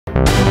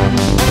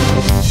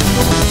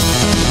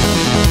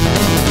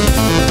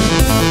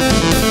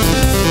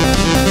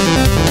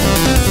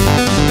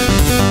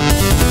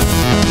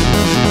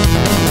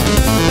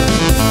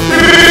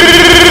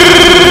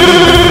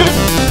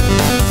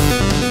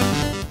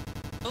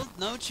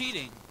No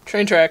cheating.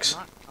 Train tracks.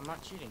 I'm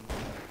not cheating.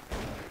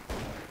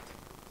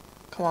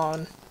 Come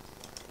on.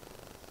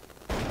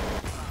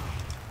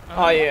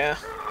 Oh yeah.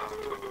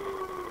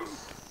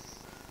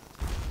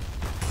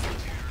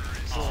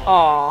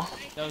 Aw.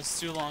 That was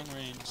too long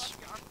range.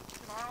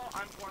 Tomorrow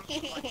I'm going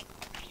to like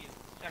you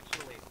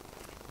sexually.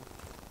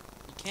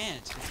 You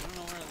can't, because you don't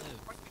know where I live.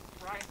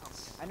 Try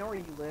something. I know where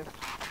you live.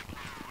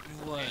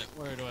 What?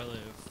 Where do I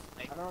live?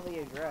 I don't know the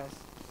address.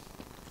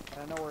 But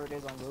I know where it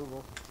is on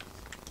Google.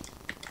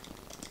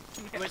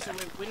 Wait, so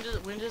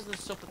when does the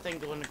SOPA thing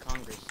go into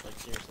Congress? Like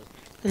seriously?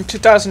 In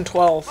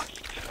 2012.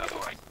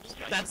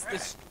 That's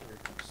this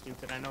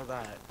stupid. I know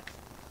that.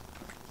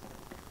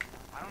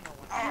 I don't know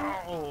when.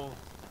 Oh,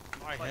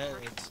 my head.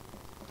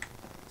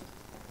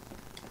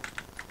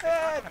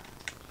 Ed!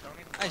 Don't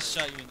even I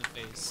shot you in the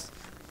face.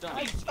 Done.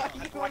 I shot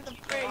you in the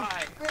face!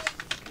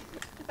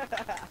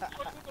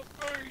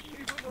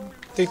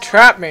 They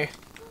trapped me.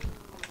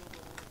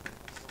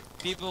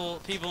 People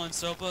in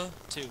SOPA,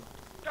 too.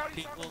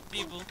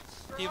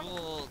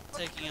 People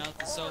taking out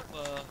the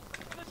SOPA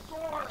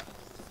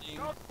thing.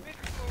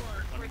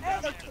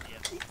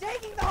 He's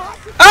taking the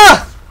hostage!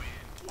 Ah!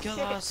 Kill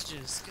the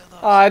hostages. Kill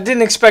the I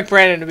didn't expect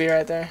Brandon to be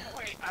right there.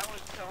 Wait, I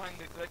was telling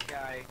the good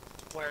guy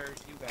where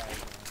you guys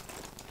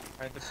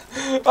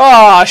are.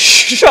 Aw,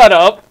 shut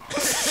up.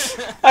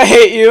 I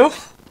hate you.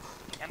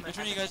 Which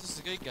one of you guys is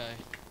the good guy?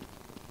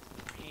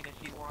 Penis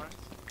he wants.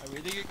 Are we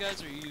the good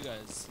guys or are you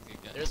guys the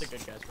good guys? They're the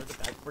good guys. We're the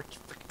bad. We're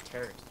freaking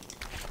terrorists.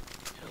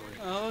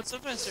 Oh,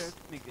 sometimes they're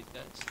be good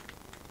guys.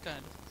 Kind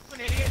of.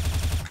 You an idiot.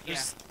 Yeah.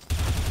 Just...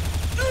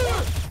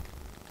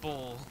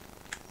 Bull.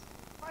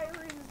 Fire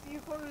in the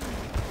vehicle!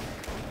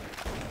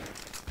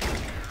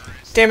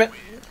 Damn it.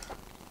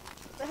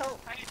 What the hell?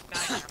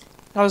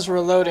 I was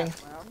reloading.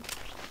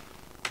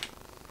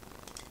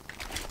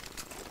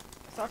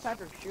 I saw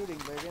Patrick shooting,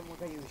 but it didn't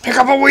look like he was Pick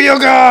up a wheel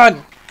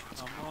gun!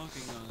 I'm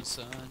walking on the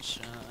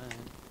sunshine.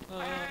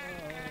 Oh.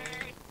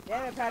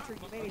 Damn it, Patrick,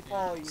 you made me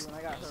follow you when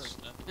I got hurt.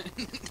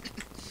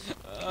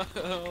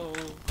 Oh.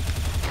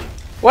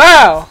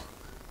 Wow!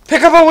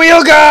 Pick up a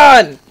wheel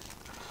gun!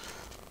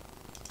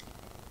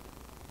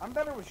 I'm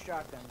better with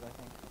shotguns, I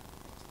think.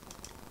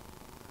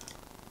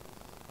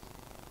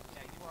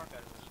 Yeah, you are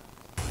better with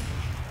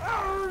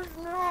Oh,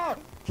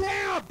 no!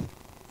 Camp!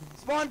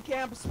 Spawn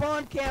camp,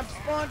 spawn camp,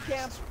 spawn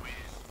camp!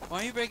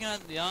 Why are you breaking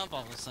out the op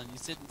all of a sudden? You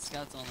said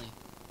scouts only.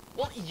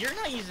 Well, you're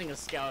not using a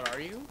scout, are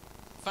you?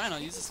 Fine, I'll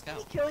use a You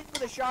scout. killing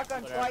with a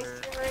shotgun twice,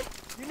 Whatever. Jared?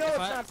 You know If it's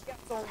I- not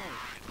scouts only.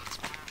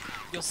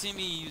 You'll see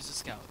me use a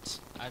scout.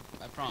 I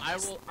promise. I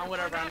will. I'm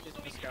whatever. I'm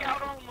using a scout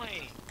scout.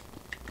 only.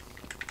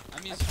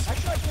 I'm I using. shot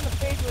you in the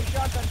face with a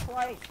shotgun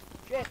twice.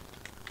 Shit.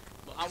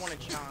 Well, I want a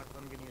challenge.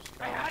 I'm gonna use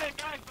a I had scout.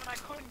 a knife but I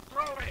couldn't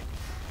throw it.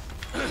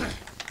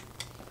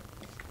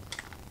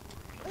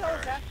 What the hell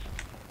is that?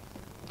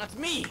 That's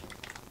me. Oh,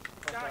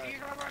 Yeah, sorry.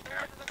 he's over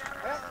there to the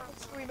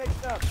girl. We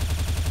mixed up.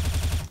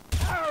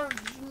 Oh,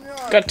 no.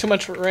 Got too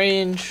much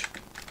range.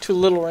 Too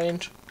little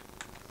range.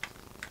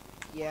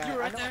 Yeah, You were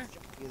right I know there. I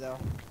shot you though.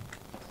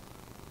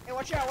 Hey,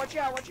 watch out, watch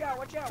out, watch out,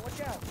 watch out,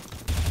 watch out.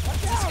 Watch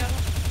Is this out! scout?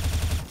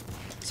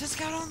 Is this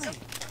scout only?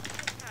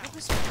 What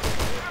was-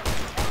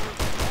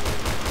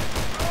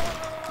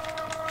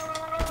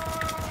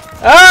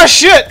 Ah,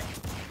 shit!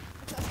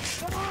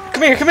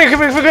 Come here, come here, come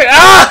here, come here!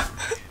 Ah!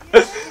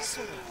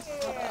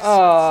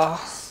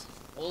 Oh.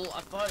 Well,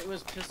 I thought it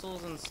was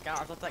pistols and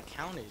scout. I thought that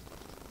counted.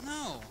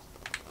 No.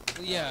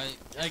 Well, yeah,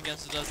 I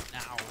guess it does now.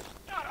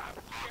 Shut up,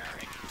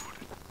 Jerry.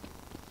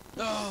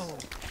 No.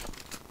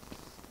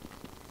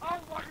 I'll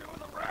fuck you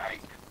with a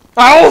rake.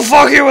 I will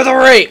fuck you with a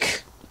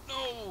rake!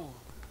 No.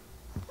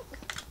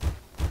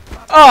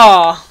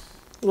 Ah,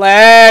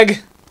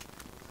 lag.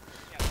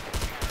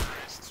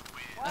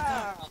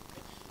 Wow.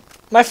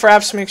 My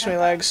fraps makes me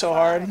lag so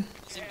hard.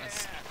 Using my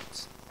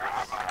scouts.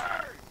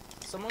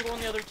 Someone go on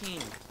the other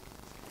team.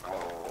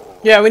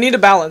 Yeah, we need a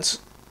balance.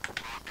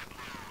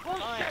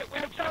 Bullshit, we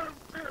have done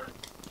here.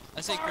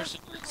 I say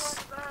Christian.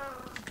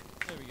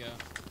 There we go.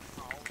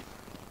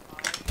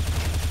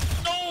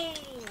 No,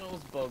 that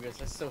was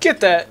bogus. I so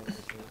Get that.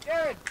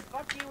 Jared,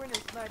 fuck you and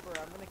your sniper.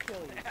 I'm gonna kill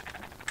you.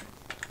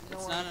 You know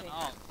It's what not I'm an saying?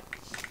 op.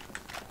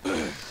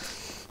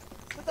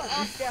 Put the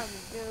off down,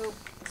 you noob.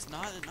 It's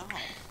not an op.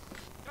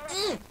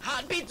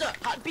 Hot pizza.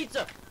 Hot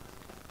pizza.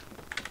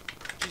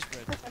 Cheese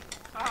bread.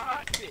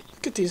 Ah,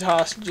 bitch. Get these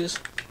hostages.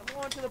 I'm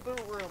going to the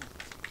boot room.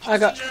 I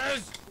got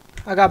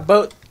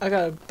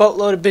a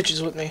boatload of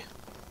bitches with me.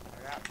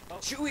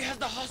 Chewie has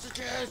the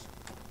hostages.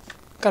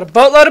 Got a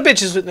boatload of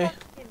bitches with me.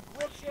 Fucking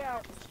glitch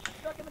out.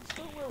 Stuck in the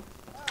boot room.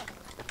 Ah.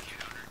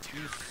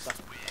 You suck.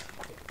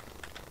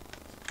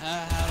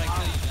 How'd I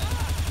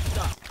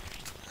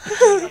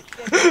kill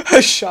you I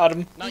shot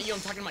him. Not you. I'm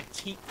talking to my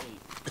teammate.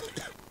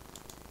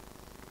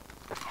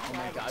 Oh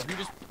my god! Who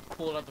just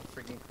pulled out the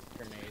freaking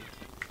grenade?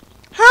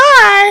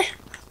 Hi!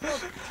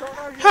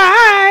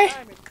 Hi!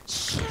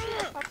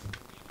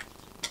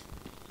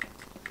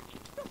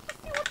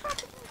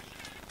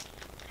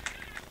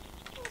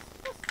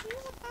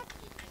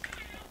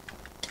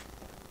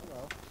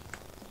 Hello. then?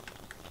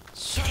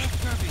 Shut up.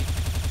 Grumpy.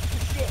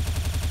 Shit.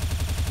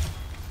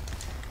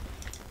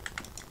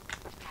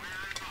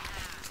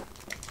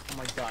 Oh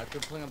my god,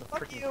 quit playing on the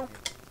Fuck freaking you.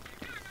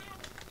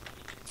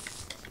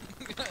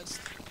 Yes.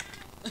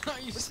 Are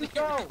you Let's go.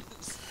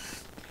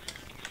 serious?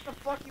 I'm gonna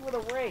fuck you with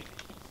a rake.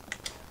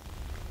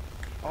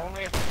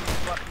 Only if you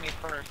fuck me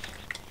first.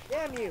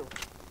 Damn you.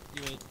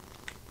 You wait.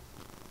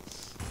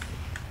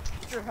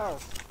 What's your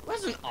health?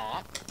 Wasn't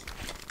op.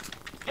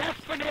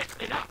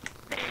 Definitely not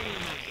me.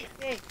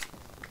 Hey,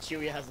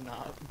 Chewie has an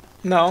op.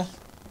 No.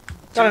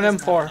 Got an Dude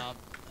doesn't M4. have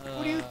an op.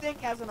 who do you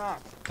think has an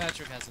op?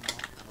 Patrick has an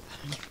op.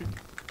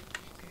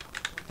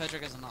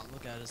 Patrick has an op.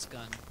 Look at his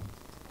gun.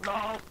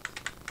 No.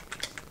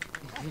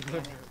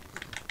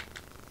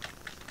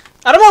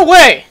 Out of my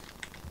way!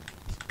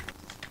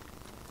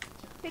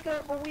 Pick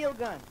up a wheel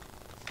gun.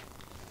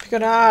 Pick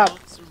it up.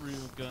 It's a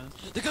real gun.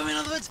 They're coming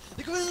on the fence!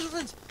 They're coming on the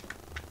fence!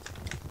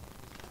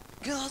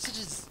 Get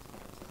hostages!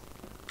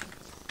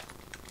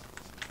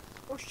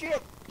 Oh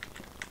shit!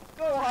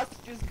 Go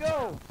hostages,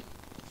 go!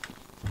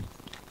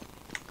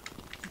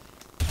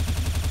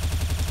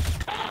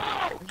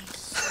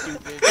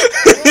 Stupid.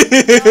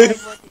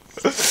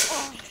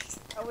 Oh,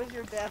 that was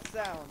your death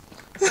sound.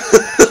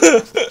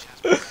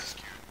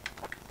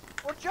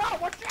 Watch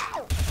out! Watch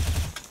out!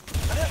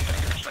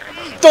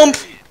 Dump!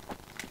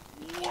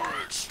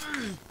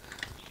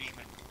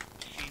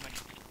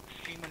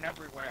 Semen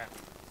everywhere.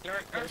 So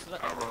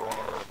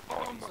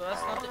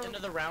that's not the end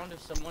of the round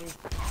if someone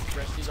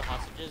rescues the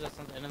hostages? That's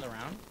not the end of the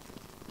round?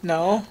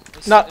 No.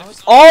 It's- Not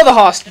it's all the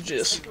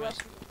hostages. Two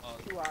hostages.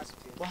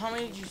 Well, how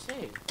many did you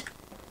save?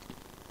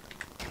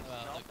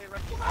 Don't they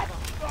rescue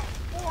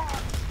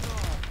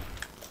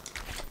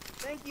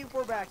Thank you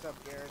for backup,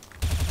 Jared.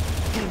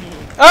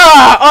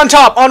 Ah! On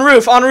top! On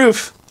roof! On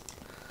roof!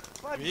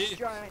 Fudge Yeah.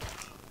 giant.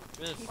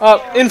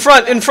 In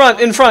front! In front!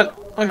 In front!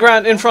 On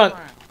ground! In front!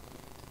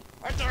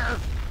 Right there!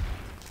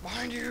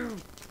 Behind you!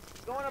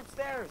 He's going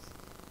upstairs.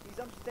 He's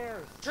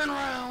upstairs. Turn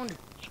around!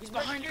 He's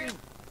behind you!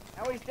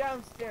 Now he's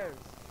downstairs.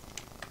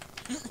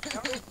 Now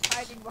he's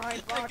hiding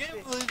behind I boxes.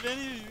 can't believe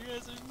any of you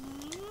guys are.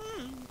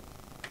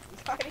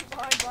 He's hiding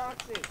behind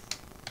boxes.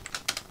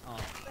 Oh.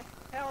 What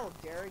the hell,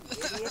 Jared,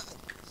 you idiot?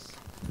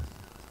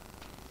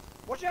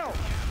 Watch out!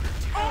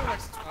 Oh,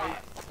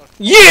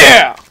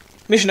 Yeah!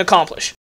 Mission accomplished.